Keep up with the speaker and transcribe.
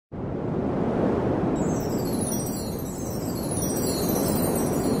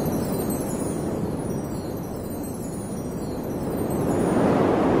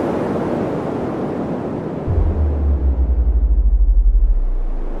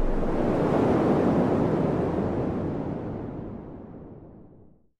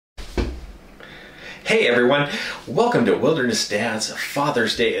Hey everyone, welcome to Wilderness Dad's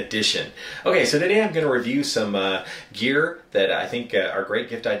Father's Day edition. Okay, so today I'm going to review some gear that I think are great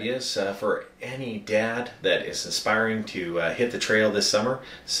gift ideas for any dad that is aspiring to hit the trail this summer.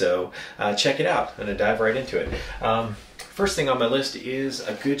 So check it out. I'm going to dive right into it. First thing on my list is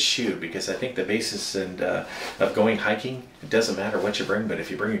a good shoe, because I think the basis of going hiking, it doesn't matter what you bring, but if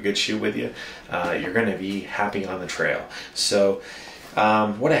you bring a good shoe with you, you're going to be happy on the trail. So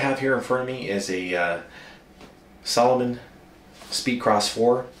what I have here in front of me is a Salomon Speedcross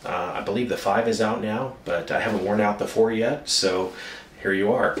 4. I believe the 5 is out now, but I haven't worn out the 4 yet, so here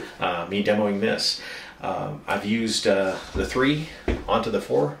you are, me demoing this. I've used the 3 onto the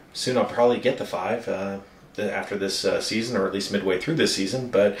 4. Soon I'll probably get the 5 after this season, or at least midway through this season.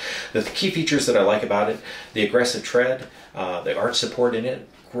 But the key features that I like about it: the aggressive tread, the arch support in it,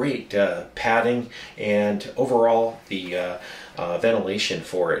 great padding, and overall the ventilation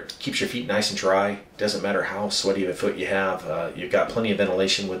for it keeps your feet nice and dry. Doesn't matter how sweaty of a foot you have, you've got plenty of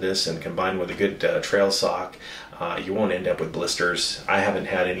ventilation with this, and combined with a good trail sock, you won't end up with blisters. I haven't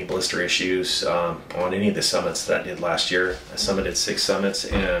had any blister issues on any of the summits that I did last year. I summited 6 summits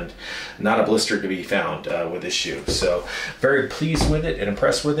and not a blister to be found with this shoe. So very pleased with it and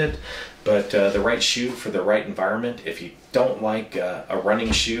impressed with it. But the right shoe for the right environment. If you don't like a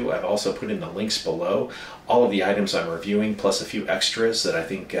running shoe, I've also put in the links below all of the items I'm reviewing, plus a few extras that I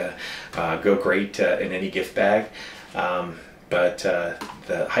think go great in any gift bag. But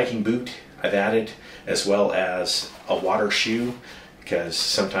the hiking boot I've added, as well as a water shoe, because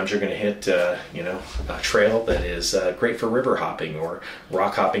sometimes you're going to hit a trail that is great for river hopping or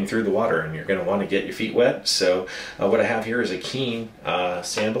rock hopping through the water, and you're going to want to get your feet wet. So what I have here is a Keen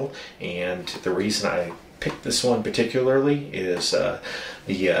sandal, and the reason I picked this one particularly is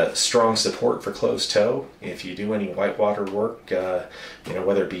the strong support for closed toe. If you do any whitewater work,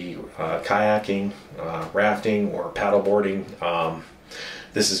 whether it be kayaking, rafting, or paddleboarding,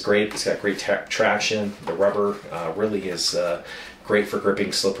 this is great. It's got great traction. The rubber really is great for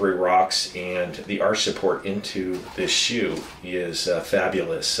gripping slippery rocks, and the arch support into this shoe is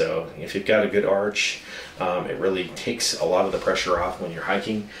fabulous. So if you've got a good arch, it really takes a lot of the pressure off when you're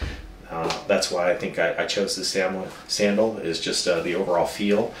hiking. That's why I think I chose this sandal. Is just the overall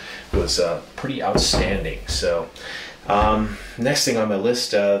feel was pretty outstanding. So next thing on my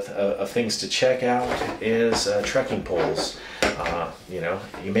list of things to check out is trekking poles.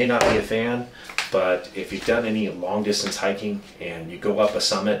 You may not be a fan, but if you've done any long distance hiking and you go up a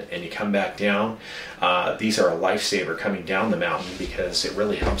summit and you come back down, these are a lifesaver coming down the mountain, because it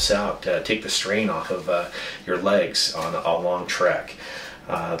really helps out take the strain off of your legs on a long trek.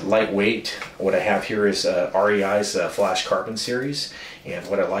 Lightweight. What I have here is REI's Flash Carbon series, and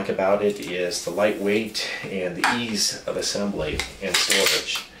what I like about it is the lightweight and the ease of assembly and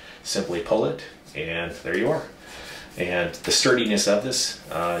storage. Simply pull it and there you are. And the sturdiness of this,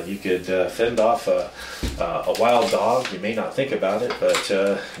 you could fend off a wild dog. You may not think about it, but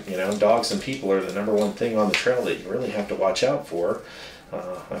dogs and people are the #1 thing on the trail that you really have to watch out for.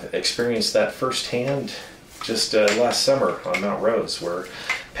 I've experienced that firsthand just last summer on Mount Rose, where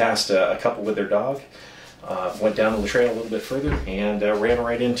passed a couple with their dog, went down the trail a little bit further, and ran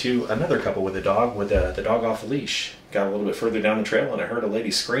right into another couple with a dog, with the dog off the leash. Got a little bit further down the trail, and I heard a lady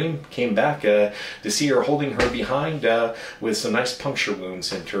scream. Came back to see her holding her behind with some nice puncture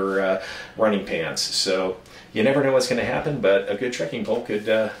wounds in her running pants. So you never know what's going to happen, but a good trekking pole could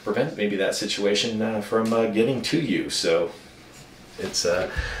prevent maybe that situation from getting to you. So it's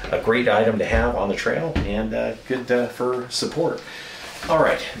a great item to have on the trail, and good for support. All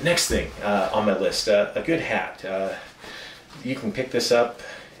right, next thing on my list, a good hat. You can pick this up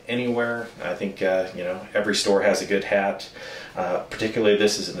anywhere. I think every store has a good hat. Particularly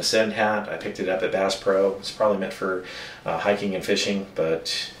this is an Ascend hat. I picked it up at Bass Pro. It's probably meant for hiking and fishing,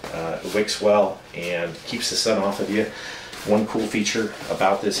 but it wicks well and keeps the sun off of you. One cool feature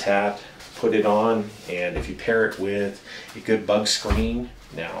about this hat: put it on, and if you pair it with a good bug screen.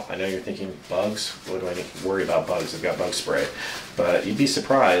 Now, I know you're thinking, bugs? What do I need to worry about bugs? I've got bug spray. But you'd be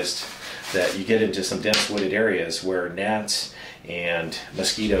surprised that you get into some dense wooded areas where gnats and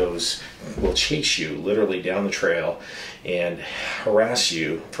mosquitoes will chase you literally down the trail and harass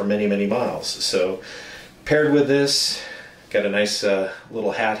you for many, many miles. So paired with this, got a nice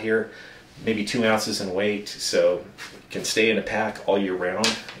little hat here, maybe 2 ounces in weight, so it can stay in a pack all year round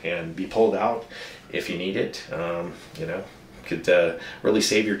and be pulled out if you need it. Could really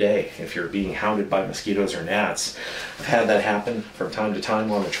save your day if you're being hounded by mosquitoes or gnats. I've had that happen from time to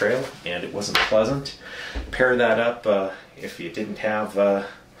time on the trail, and it wasn't pleasant. Pair that up if you didn't have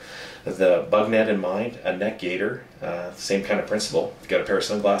the bug net in mind, a neck gaiter, same kind of principle. You've got a pair of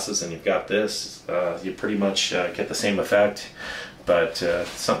sunglasses and you've got this, you pretty much get the same effect, but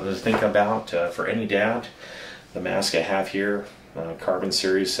something to think about for any dad. The mask I have here, Carbon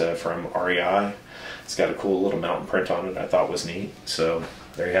Series from REI. It's got a cool little mountain print on it I thought was neat, so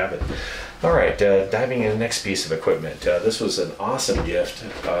there you have it. All right, diving into the next piece of equipment. This was an awesome gift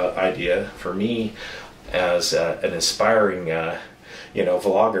idea for me as an aspiring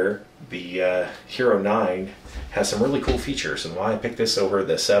vlogger. The Hero 9 has some really cool features, and why I picked this over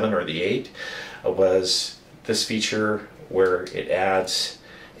the 7 or the 8 was this feature where it adds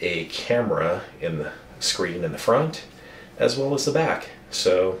a camera in the screen in the front as well as the back.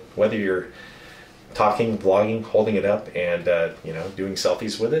 So whether you're talking, vlogging, holding it up and doing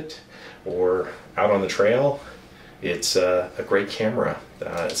selfies with it, or out on the trail, it's a great camera.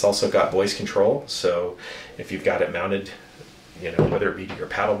 It's also got voice control, so if you've got it mounted, whether it be to your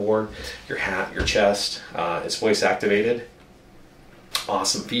paddleboard, your hat, your chest, it's voice activated.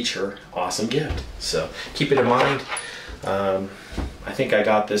 Awesome feature, awesome gift. So keep it in mind. I think I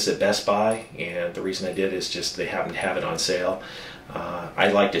got this at Best Buy, and the reason I did is just they happen to have it on sale. I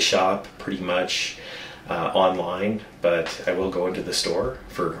like to shop pretty much online, but I will go into the store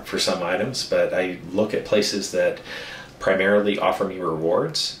for some items, but I look at places that primarily offer me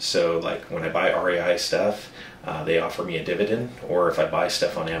rewards. So like when I buy REI stuff, they offer me a dividend, or if I buy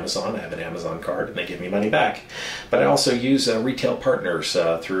stuff on Amazon, I have an Amazon card and they give me money back. But I also use retail partners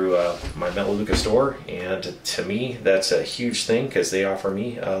through my Melaleuca store, and to me that's a huge thing because they offer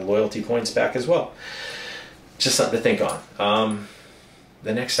me loyalty points back as well. Just something to think on.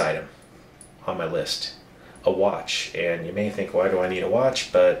 The next item on my list, a watch. And you may think, why do I need a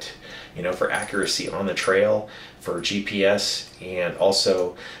watch? But for accuracy on the trail, for GPS, and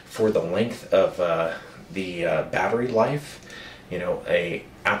also for the length of the battery life. A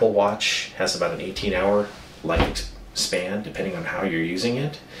Apple Watch has about an 18-hour life span depending on how you're using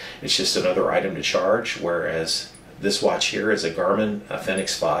it. It's just another item to charge, whereas this watch here is a Garmin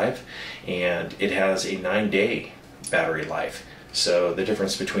Fenix 5 and it has a 9-day battery life. So the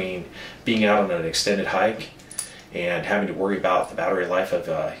difference between being out on an extended hike and having to worry about the battery life of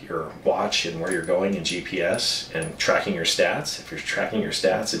your watch and where you're going in GPS and tracking your stats. If you're tracking your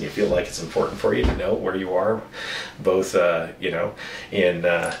stats and you feel like it's important for you to know where you are, both in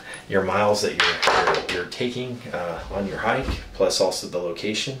your miles that you're taking on your hike, plus also the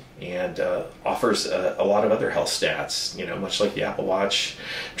location, and offers a lot of other health stats. Much like the Apple Watch,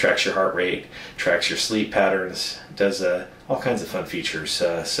 tracks your heart rate, tracks your sleep patterns, does all kinds of fun features.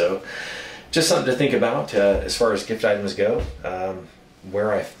 So just something to think about as far as gift items go.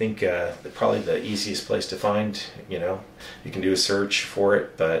 Where I think probably the easiest place to find, you can do a search for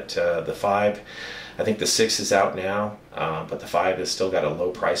it, but the 5, I think the 6 is out now, but the 5 has still got a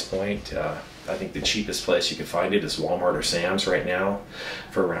low price point. I think the cheapest place you can find it is Walmart or Sam's right now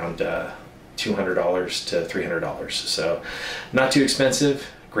for around $200 to $300. So not too expensive,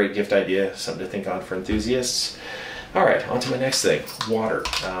 great gift idea, something to think on for enthusiasts. All right, on to my next thing, water.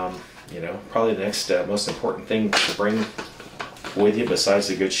 Probably the next most important thing to bring with you besides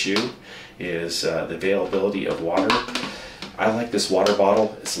a good shoe is the availability of water. I like this water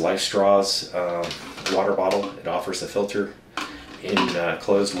bottle. It's Lifestraw's water bottle. It offers a filter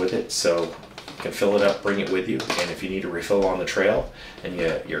enclosed with it, so you can fill it up, bring it with you, and if you need a refill on the trail and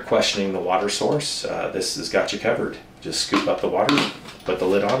you're questioning the water source, this has got you covered. Just scoop up the water, put the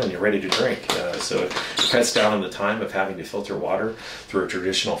lid on, and you're ready to drink. So it cuts down on the time of having to filter water through a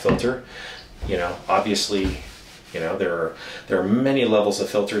traditional filter. Obviously, there are many levels of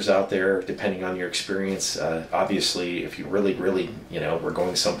filters out there depending on your experience. Obviously, if you really were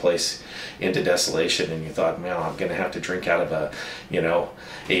going someplace into desolation and you thought, well, I'm going to have to drink out of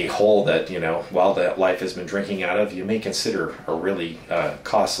a hole that wildlife has been drinking out of, you may consider a really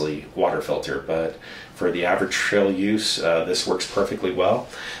costly water filter. But for the average trail use, this works perfectly well.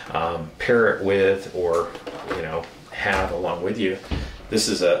 Pair it with, or have along with you. This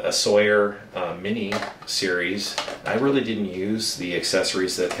is a Sawyer Mini series. I really didn't use the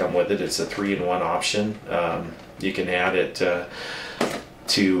accessories that come with it. It's a 3-in-1 option. You can add it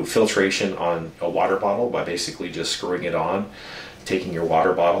to filtration on a water bottle by basically just screwing it on, taking your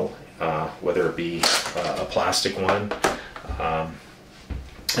water bottle, whether it be a plastic one,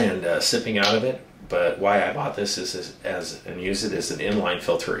 and sipping out of it. But why I bought this is and use it as an inline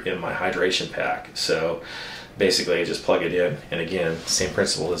filter in my hydration pack. So basically I just plug it in, and again, same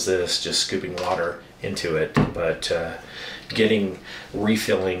principle as this, just scooping water into it, but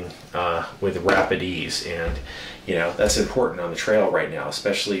refilling with rapid ease. And that's important on the trail right now,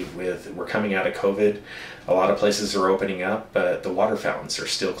 especially we're coming out of COVID. a lot of places are opening up, but the water fountains are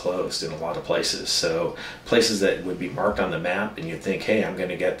still closed in a lot of places. So places that would be marked on the map and you'd think, hey, I'm going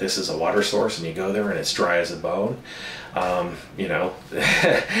to get this as a water source, and you go there and it's dry as a bone. You know,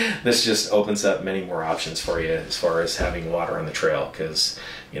 this just opens up many more options for you as far as having water on the trail, because,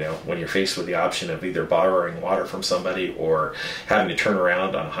 you know, when you're faced with the option of either borrowing water from somebody or having to turn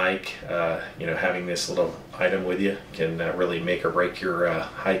around on a hike, you know, having this little item with you can really make or break your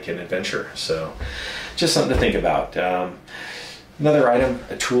hike and adventure. So just something to think about. Another item,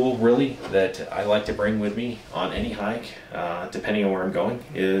 a tool really, that I like to bring with me on any hike, depending on where I'm going,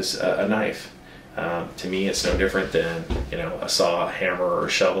 is a knife. To me, it's no different than, you know, a saw, a hammer, or a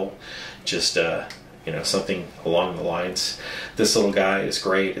shovel. Just you know, something along the lines. This little guy is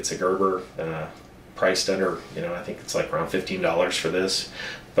great. It's a Gerber, priced under, you know, I think it's like around $15 for this.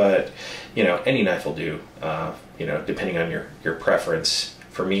 But, you know, any knife will do, you know, depending on your preference.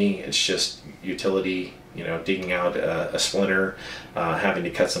 For me, it's just utility, you know, digging out a splinter, having to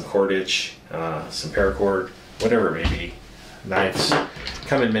cut some cordage, some paracord, whatever it may be. Knives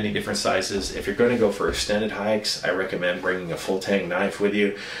come in many different sizes. If you're going to go for extended hikes, I recommend bringing a full tang knife with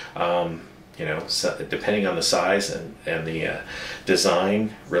you. You know, so depending on the size and the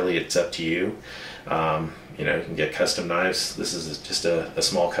design, really it's up to you. You know, you can get custom knives. This is just a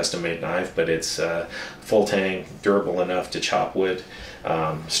small custom-made knife, but it's full tang, durable enough to chop wood,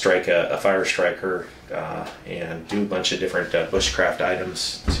 strike a fire striker, and do a bunch of different bushcraft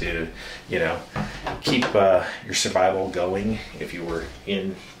items to, you know, keep your survival going if you were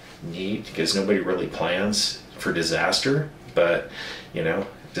in need, because nobody really plans for disaster, but, you know,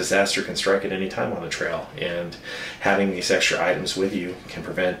 disaster can strike at any time on the trail, and having these extra items with you can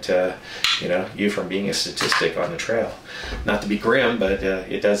prevent you know, you from being a statistic on the trail. Not to be grim, but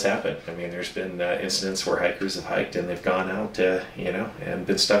it does happen. I mean, there's been incidents where hikers have hiked and they've gone out you know, and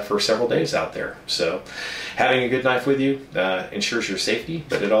been stuck for several days out there. So having a good knife with you ensures your safety,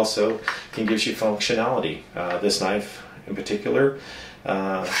 but it also can give you functionality. This knife in particular,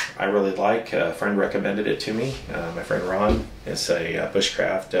 I really like. A friend recommended it to me. My friend Ron. It's a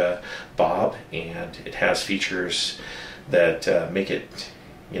bushcraft bob, and it has features that make it,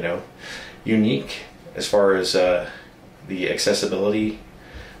 you know, unique as far as the accessibility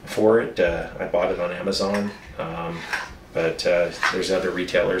for it. I bought it on Amazon, but there's other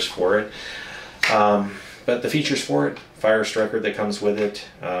retailers for it. But the features for it: fire striker that comes with it,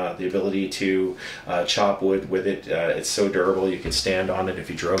 the ability to chop wood with it. It's so durable, you could stand on it. If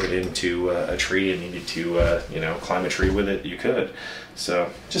you drove it into a tree and needed to, you know, climb a tree with it, you could.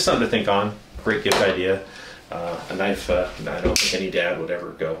 So just something to think on. Great gift idea. A knife, I don't think any dad would ever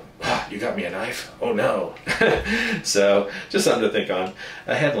go, "Ah, you got me a knife? Oh no." So just something to think on.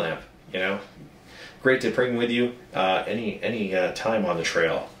 A headlamp, you know, great to bring with you any time on the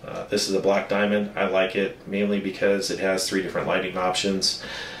trail. This is a black diamond. I like it mainly because it has 3 different lighting options,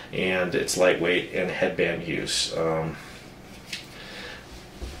 and it's lightweight and headband use.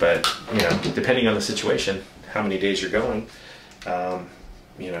 But, you know, depending on the situation, how many days you're going,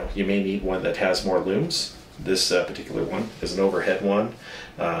 you know, you may need one that has more looms. This particular one is an overhead one.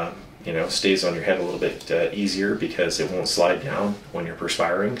 You know, stays on your head a little bit easier because it won't slide down when you're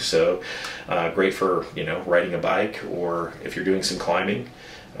perspiring. So great for, you know, riding a bike, or if you're doing some climbing.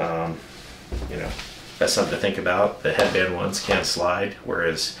 You know, that's something to think about. The headband ones can't slide,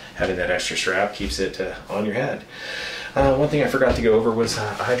 whereas having that extra strap keeps it on your head. One thing I forgot to go over was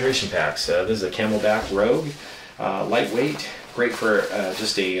hydration packs. This is a Camelback Rogue, lightweight, great for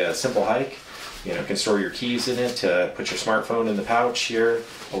just a simple hike. You know, can store your keys in it, put your smartphone in the pouch here,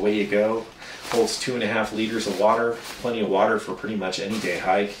 away you go. Holds 2.5 liters of water, plenty of water for pretty much any day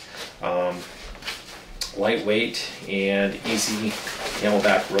hike. Lightweight and easy.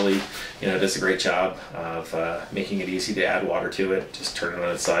 Camelback really, you know, does a great job of making it easy to add water to it. Just turn it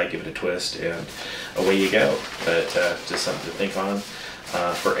on its side, give it a twist, and away you go. But just something to think on.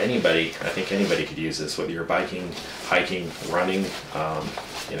 For anybody, I think anybody could use this, whether you're biking, hiking, running.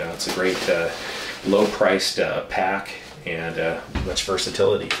 You know, it's a great low-priced pack, and much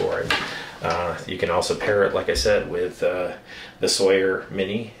versatility for it. You can also pair it, like I said, with the Sawyer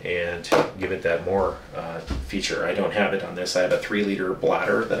Mini and give it that more feature. I don't have it on this. I have a 3-liter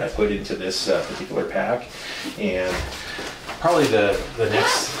bladder that I put into this particular pack, and probably the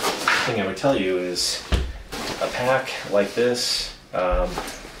next thing I would tell you is a pack like this.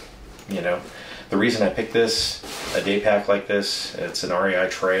 You know, the reason I picked this, a day pack like this, it's an REI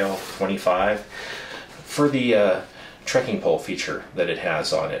Trail 25. For the trekking pole feature that it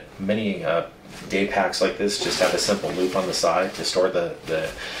has on it. Many day packs like this just have a simple loop on the side to store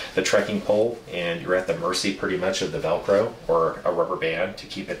the trekking pole, and you're at the mercy pretty much of the Velcro or a rubber band to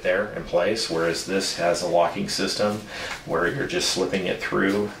keep it there in place, whereas this has a locking system where you're just slipping it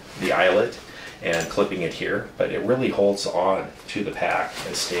through the eyelet and clipping it here, but it really holds on to the pack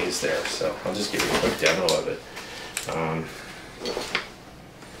and stays there. So I'll just give you a quick demo of it.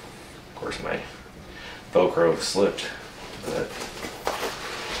 Of course my Velcro slipped, but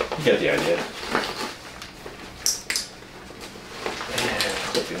you get the idea. And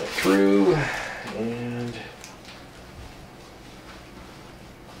clipping it through and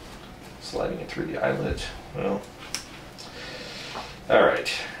sliding it through the eyelet. Well, all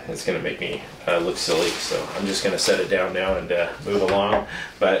right, it's going to make me look silly, so I'm just going to set it down now and move along,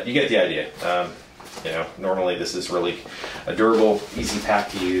 but you get the idea. You know, normally this is really a durable, easy pack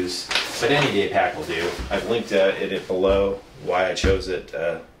to use, but any day pack will do. I've linked it below why I chose it,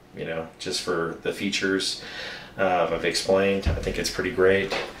 you know, just for the features I've explained. I think it's pretty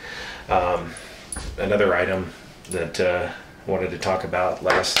great. Another item that I wanted to talk about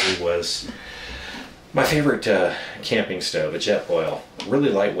lastly was my favorite camping stove, a Jetboil. Really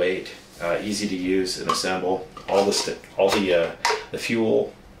lightweight, easy to use and assemble. All the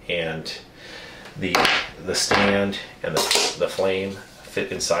fuel and the stand and the flame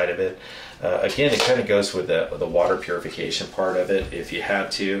fit inside of it. Again, it kind of goes with the water purification part of it. If you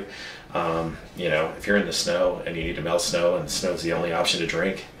had to, you know, if you're in the snow and you need to melt snow and snow is the only option to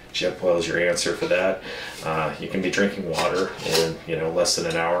drink, Jetboil is your answer for that. You can be drinking water in, you know, less than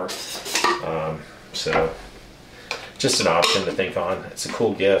an hour. So just an option to think on. It's a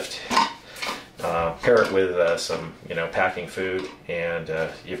cool gift. Pair it with some, you know, packing food, and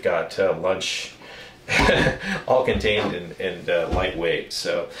you've got lunch all contained and lightweight.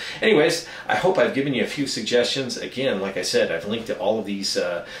 So anyways, I hope I've given you a few suggestions. Again, like I said, I've linked to all of these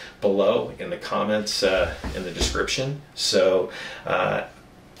below in the comments in the description. So I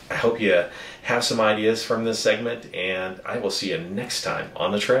hope you have some ideas from this segment, and I will see you next time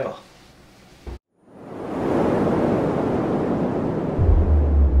on the trail.